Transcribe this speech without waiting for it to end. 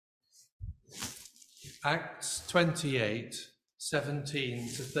Acts 28, 17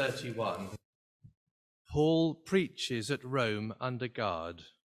 to 31. Paul preaches at Rome under guard.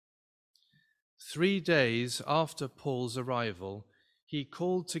 3 days after Paul's arrival, he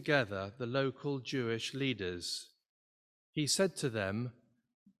called together the local Jewish leaders. He said to them,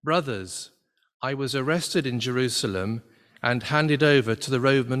 "Brothers, I was arrested in Jerusalem and handed over to the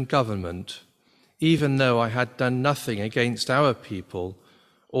Roman government, even though I had done nothing against our people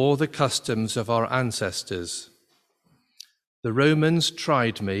or the customs of our ancestors. The Romans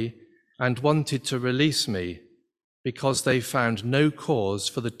tried me and wanted to release me because they found no cause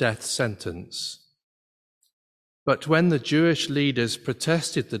for the death sentence. But when the Jewish leaders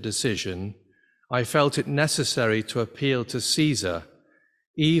protested the decision, I felt it necessary to appeal to Caesar,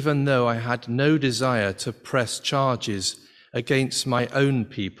 even though I had no desire to press charges against my own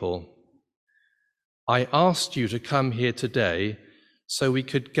people. I asked you to come here today so we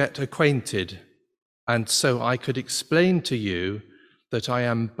could get acquainted, and so I could explain to you that I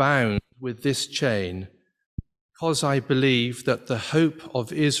am bound with this chain because I believe that the hope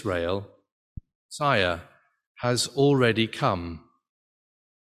of Israel, Messiah, has already come."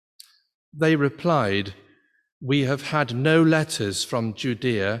 They replied, "We have had no letters from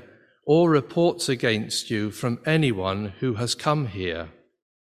Judea or reports against you from anyone who has come here.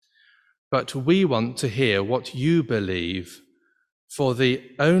 But we want to hear what you believe, for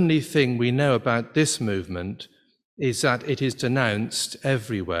the only thing we know about this movement is that it is denounced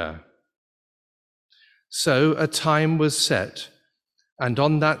everywhere." So a time was set, and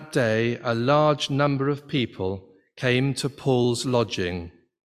on that day a large number of people came to Paul's lodging.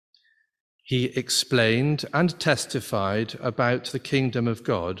 He explained and testified about the kingdom of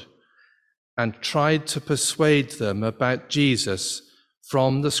God and tried to persuade them about Jesus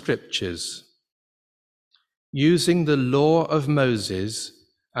from the scriptures. Using the law of Moses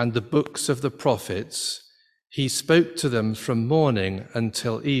and the books of the prophets, he spoke to them from morning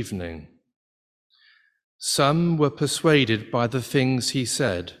until evening. Some were persuaded by the things he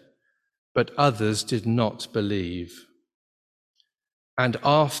said, but others did not believe. And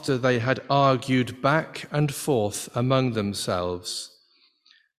after they had argued back and forth among themselves,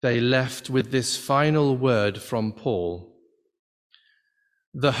 they left with this final word from Paul: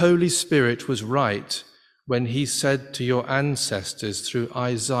 "The Holy Spirit was right when he said to your ancestors through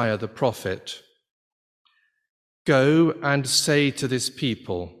Isaiah the prophet, 'Go and say to this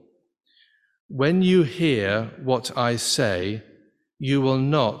people, when you hear what I say, you will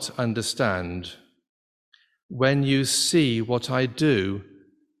not understand. When you see what I do,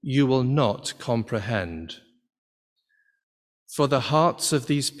 you will not comprehend. For the hearts of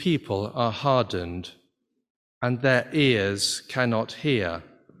these people are hardened, and their ears cannot hear,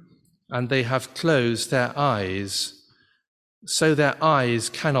 and they have closed their eyes, so their eyes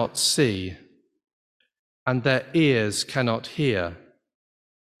cannot see, and their ears cannot hear,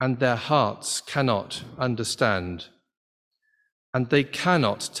 and their hearts cannot understand, and they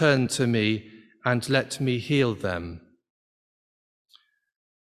cannot turn to me and let me heal them.'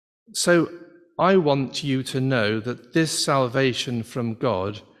 So I want you to know that this salvation from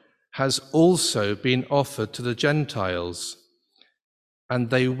God has also been offered to the Gentiles, and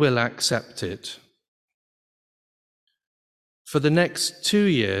they will accept it." For the next 2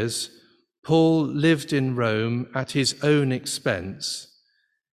 years, Paul lived in Rome at his own expense.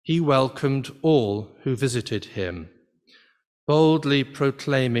 He welcomed all who visited him, boldly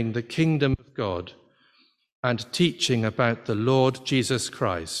proclaiming the kingdom of God and teaching about the Lord Jesus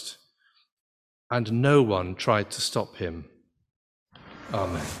Christ, and no one tried to stop him.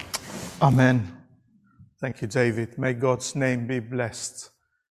 Amen. Amen. Thank you, David. May God's name be blessed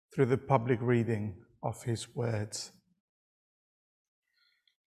through the public reading of his words.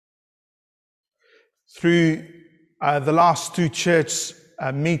 Through the last 2 church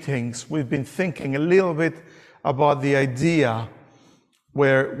meetings, we've been thinking a little bit about the idea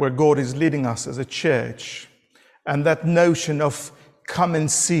where God is leading us as a church, and that notion of come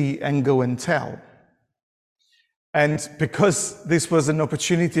and see and go and tell. And because this was an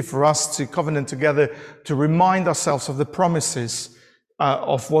opportunity for us to covenant together, to remind ourselves of the promises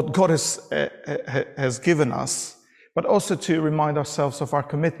of what God has given us, but also to remind ourselves of our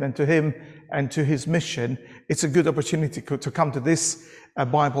commitment to him and to his mission, it's a good opportunity to come to this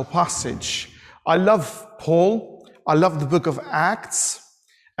Bible passage. I love Paul, I love the book of Acts,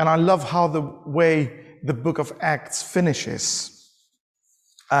 and I love how the way the book of Acts finishes.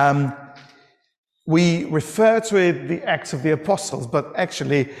 We refer to it the Acts of the Apostles, but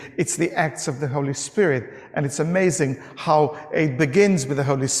actually it's the Acts of the Holy Spirit. And it's amazing how it begins with the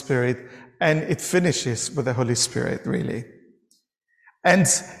Holy Spirit and it finishes with the Holy Spirit, really. And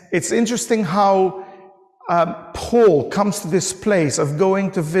it's interesting how Paul comes to this place of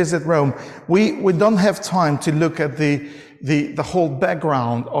going to visit Rome. We don't have time to look at the whole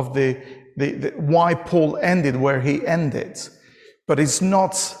background of the why Paul ended where he ended, but it's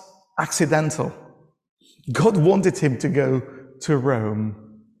not accidental. God wanted him to go to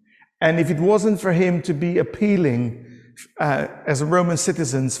Rome, and if it wasn't for him to be appealing as a Roman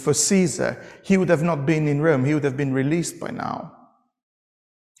citizen for Caesar, he would have not been in Rome. He would have been released by now.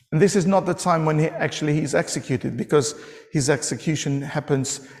 And this is not the time when he's executed, because his execution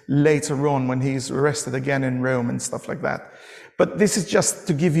happens later on when he's arrested again in Rome and stuff like that. But this is just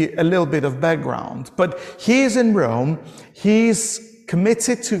to give you a little bit of background. But he is in Rome. He's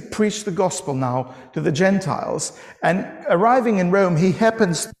committed to preach the gospel now to the Gentiles. And arriving in Rome, he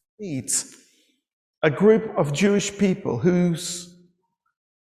happens to meet a group of Jewish people who's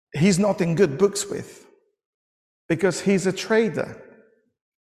he's not in good books with, because he's a traitor.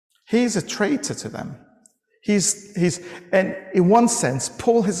 He's a traitor to them. And in one sense,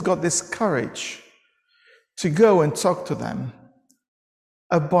 Paul has got this courage to go and talk to them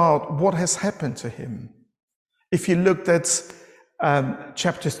about what has happened to him. If you looked at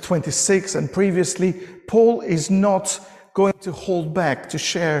chapters 26 and previously, Paul is not going to hold back to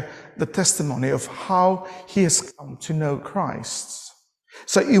share the testimony of how he has come to know Christ.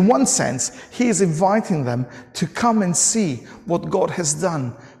 So in one sense, he is inviting them to come and see what God has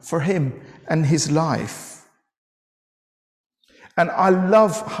done for him and his life. And I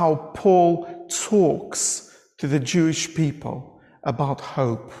love how Paul talks to the Jewish people about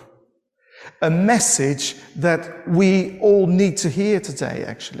hope. A message that we all need to hear today,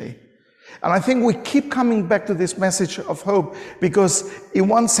 actually. And I think we keep coming back to this message of hope because, in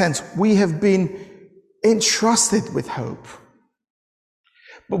one sense, we have been entrusted with hope.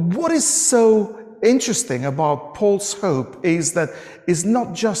 But what is so interesting about Paul's hope is that it's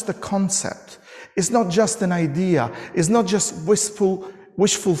not just a concept. It's not just an idea. It's not just wishful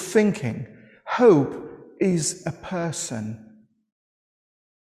thinking. Hope is a person.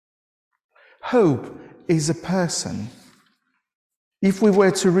 Hope is a person. If we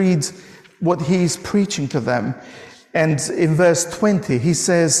were to read what he is preaching to them, and in verse 20 he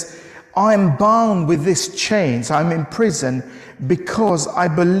says, I am bound with these chains, I'm in prison, because I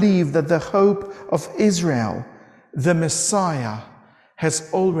believe that the hope of Israel, the Messiah,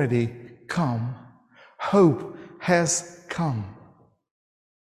 has already come. Hope has come.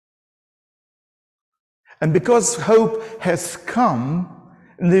 And because hope has come,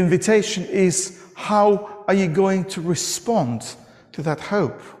 the invitation is, how are you going to respond to that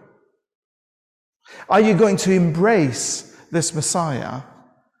hope? Are you going to embrace this Messiah,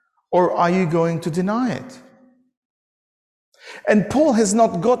 or are you going to deny it? And Paul has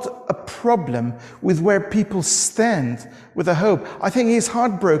not got a problem with where people stand with the hope. I think he's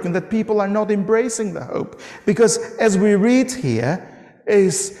heartbroken that people are not embracing the hope, because as we read here,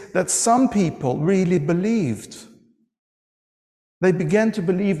 is that some people really believed. They began to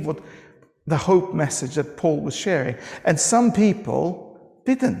believe what the hope message that Paul was sharing, and some people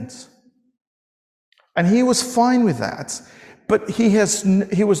didn't. And he was fine with that, but he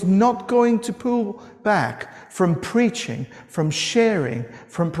was not going to pull back from preaching, from sharing,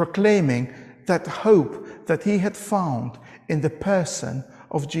 from proclaiming that hope that he had found in the person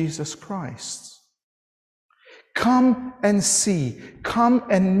of Jesus Christ. Come and see, come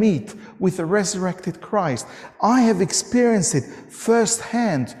and meet with the resurrected Christ. I have experienced it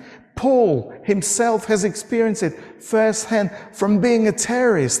firsthand. Paul himself has experienced it firsthand, from being a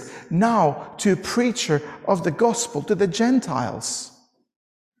terrorist now to a preacher of the gospel to the Gentiles.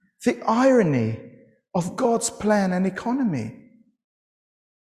 The irony of God's plan and economy.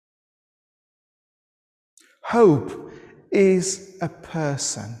 Hope is a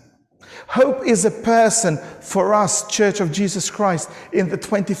person. Hope is a person for us, Church of Jesus Christ, in the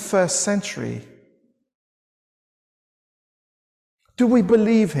 21st century. Do we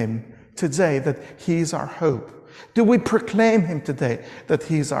believe him today that he is our hope? Do we proclaim him today that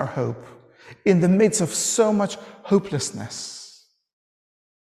he is our hope in the midst of so much hopelessness?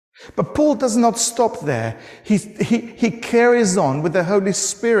 But Paul does not stop there. He carries on with the Holy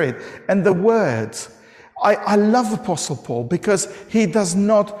Spirit and the Word. I love Apostle Paul because he does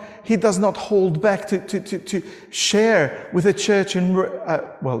not hold back to share with the church in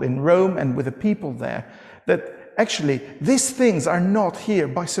Rome and with the people there that actually these things are not here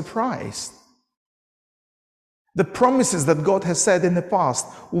by surprise. The promises that God has said in the past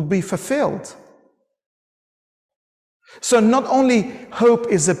will be fulfilled. So not only hope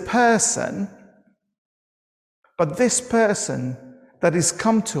is a person, but this person that is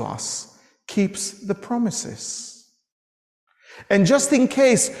come to us keeps the promises. And just in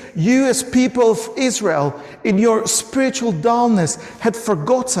case you as people of Israel, in your spiritual dullness, had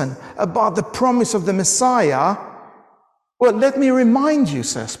forgotten about the promise of the Messiah, well, let me remind you,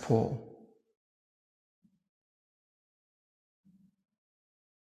 says Paul.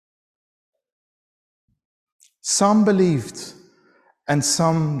 Some believed and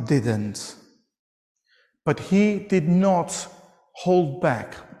some didn't. But he did not hold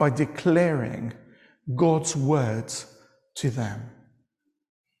back by declaring God's words to them.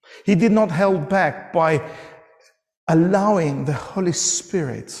 He did not hold back by allowing the Holy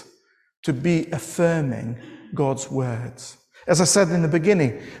Spirit to be affirming God's words. As I said in the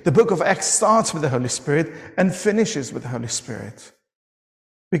beginning, the book of Acts starts with the Holy Spirit and finishes with the Holy Spirit.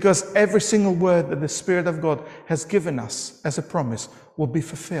 Because every single word that the Spirit of God has given us as a promise will be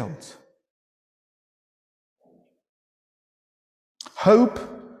fulfilled. Hope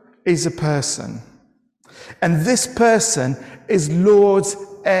is a person. And this person is Lord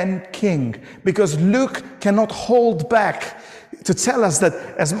and King. Because Luke cannot hold back to tell us that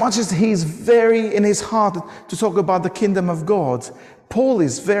as much as he's very in his heart to talk about the kingdom of God, Paul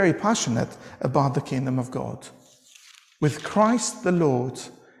is very passionate about the kingdom of God. With Christ the Lord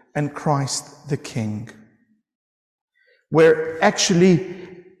and Christ the King. Where actually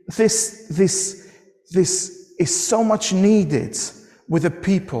this is so much needed with the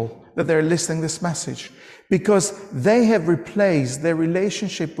people that they're listening to this message, because they have replaced their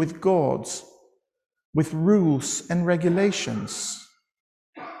relationship with God with rules and regulations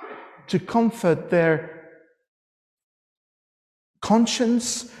to comfort their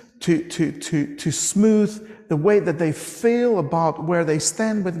conscience, to smooth the way that they feel about where they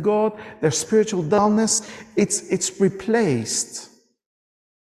stand with God, their spiritual dullness. It's replaced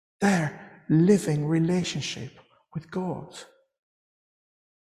their living relationship with God.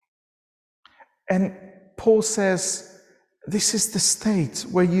 And Paul says, this is the state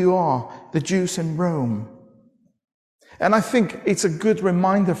where you are, the Jews in Rome. And I think it's a good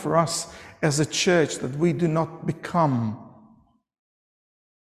reminder for us as a church that we do not become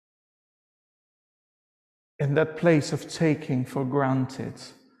in that place of taking for granted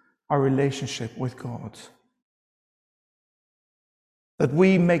our relationship with God. That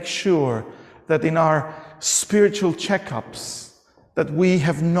we make sure that in our spiritual checkups, that we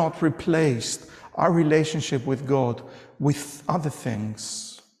have not replaced our relationship with God with other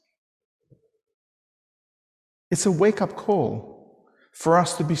things. It's a wake-up call for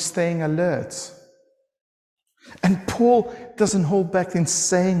us to be staying alert. And Paul doesn't hold back in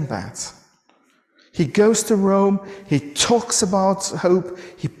saying that. He goes to Rome, he talks about hope,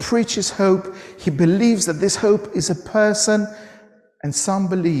 he preaches hope, he believes that this hope is a person, and some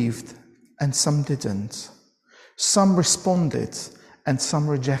believed and some didn't. Some responded and some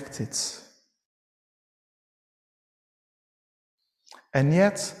rejected. And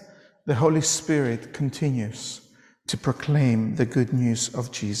yet, the Holy Spirit continues to proclaim the good news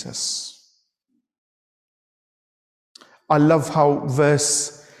of Jesus. I love how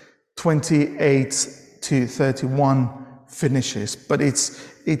verse 28 to 31 finishes, but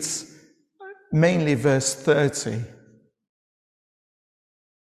it's mainly verse 30.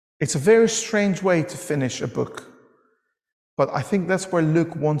 It's a very strange way to finish a book, but I think that's where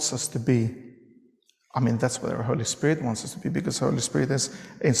Luke wants us to be. I mean, that's where the Holy Spirit wants us to be, because the Holy Spirit has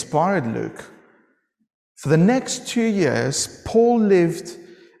inspired Luke. For the next 2 years, Paul lived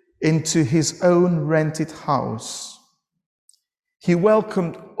into his own rented house. He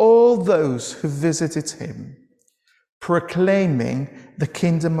welcomed all those who visited him, proclaiming the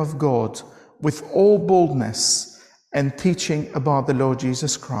kingdom of God with all boldness and teaching about the Lord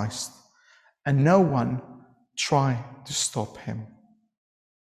Jesus Christ. And no one tried to stop him.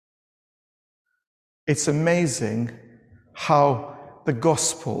 It's amazing how the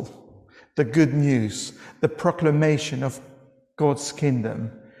gospel, the good news, the proclamation of God's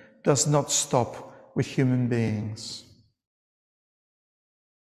kingdom does not stop with human beings.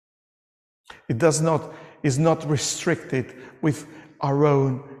 It is not restricted with our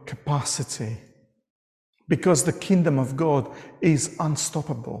own capacity, because the kingdom of God is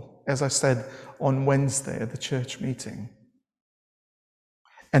unstoppable, as I said on Wednesday at the church meeting.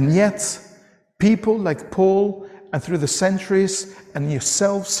 And yet, people like Paul, and through the centuries, and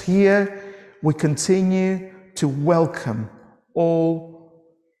yourselves here, we continue to welcome all.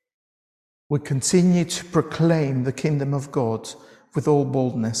 We continue to proclaim the kingdom of God with all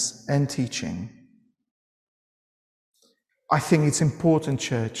boldness and teaching. I think it's important,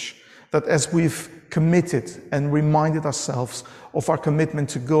 church, that as we've committed and reminded ourselves of our commitment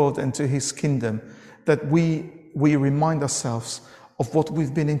to God and to His kingdom, that we remind ourselves of what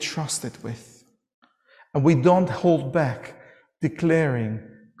we've been entrusted with. And we don't hold back declaring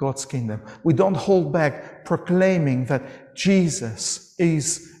God's kingdom. We don't hold back proclaiming that Jesus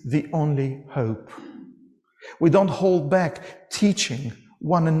is the only hope. We don't hold back teaching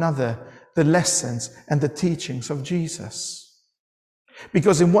one another the lessons and the teachings of Jesus.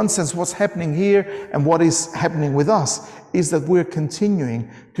 Because in one sense, what's happening here and what is happening with us is that we're continuing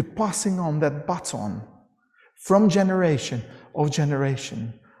to passing on that baton from generation of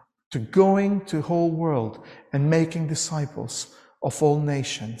generation to going to the whole world and making disciples of all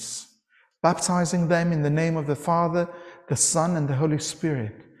nations, baptizing them in the name of the Father, the Son, and the Holy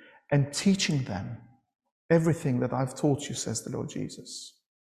Spirit, and teaching them everything that I've taught you, says the Lord Jesus.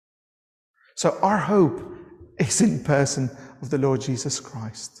 So our hope is in the person of the Lord Jesus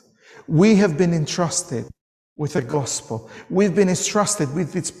Christ. We have been entrusted with the gospel. We've been entrusted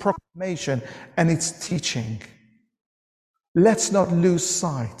with its proclamation and its teaching. Let's not lose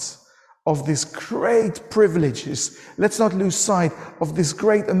sight of these great privileges. Let's not lose sight of these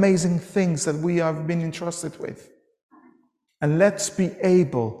great, amazing things that we have been entrusted with. And let's be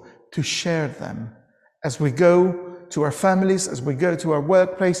able to share them as we go to our families, as we go to our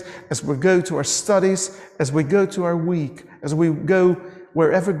workplace, as we go to our studies, as we go to our week, as we go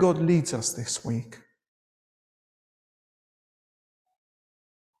wherever God leads us this week.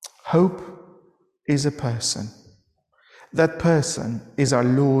 Hope is a person. That person is our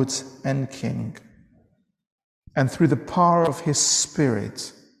Lord and King. And through the power of His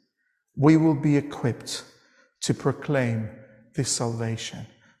Spirit, we will be equipped to proclaim this salvation,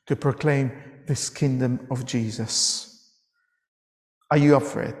 to proclaim this kingdom of Jesus. Are you up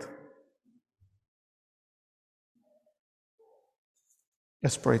for it?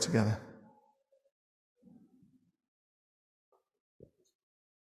 Let's pray together.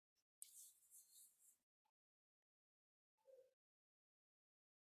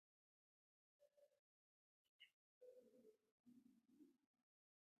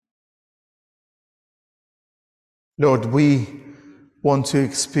 Lord, we want to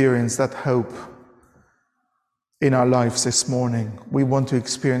experience that hope in our lives this morning. We want to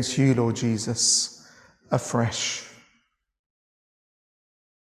experience you, Lord Jesus, afresh.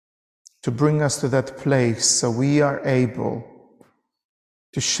 To bring us to that place so we are able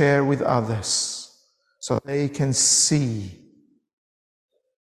to share with others so they can see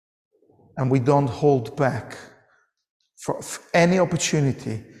and we don't hold back for any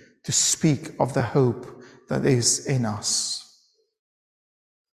opportunity to speak of the hope that is in us.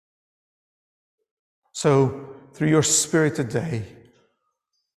 So, through your Spirit today,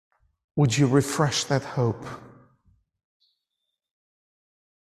 would you refresh that hope?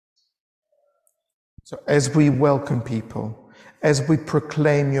 So as we welcome people, as we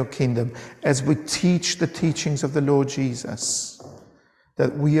proclaim your kingdom, as we teach the teachings of the Lord Jesus,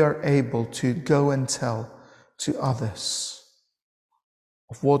 that we are able to go and tell to others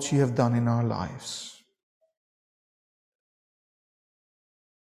of what you have done in our lives.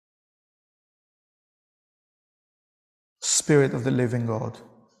 Spirit of the living God,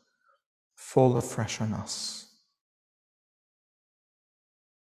 fall afresh on us.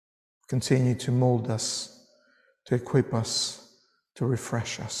 Continue to mold us, to equip us, to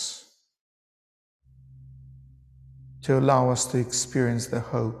refresh us, to allow us to experience the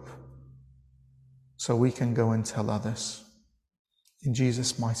hope so we can go and tell others. In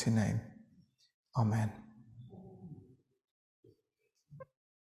Jesus' mighty name, amen.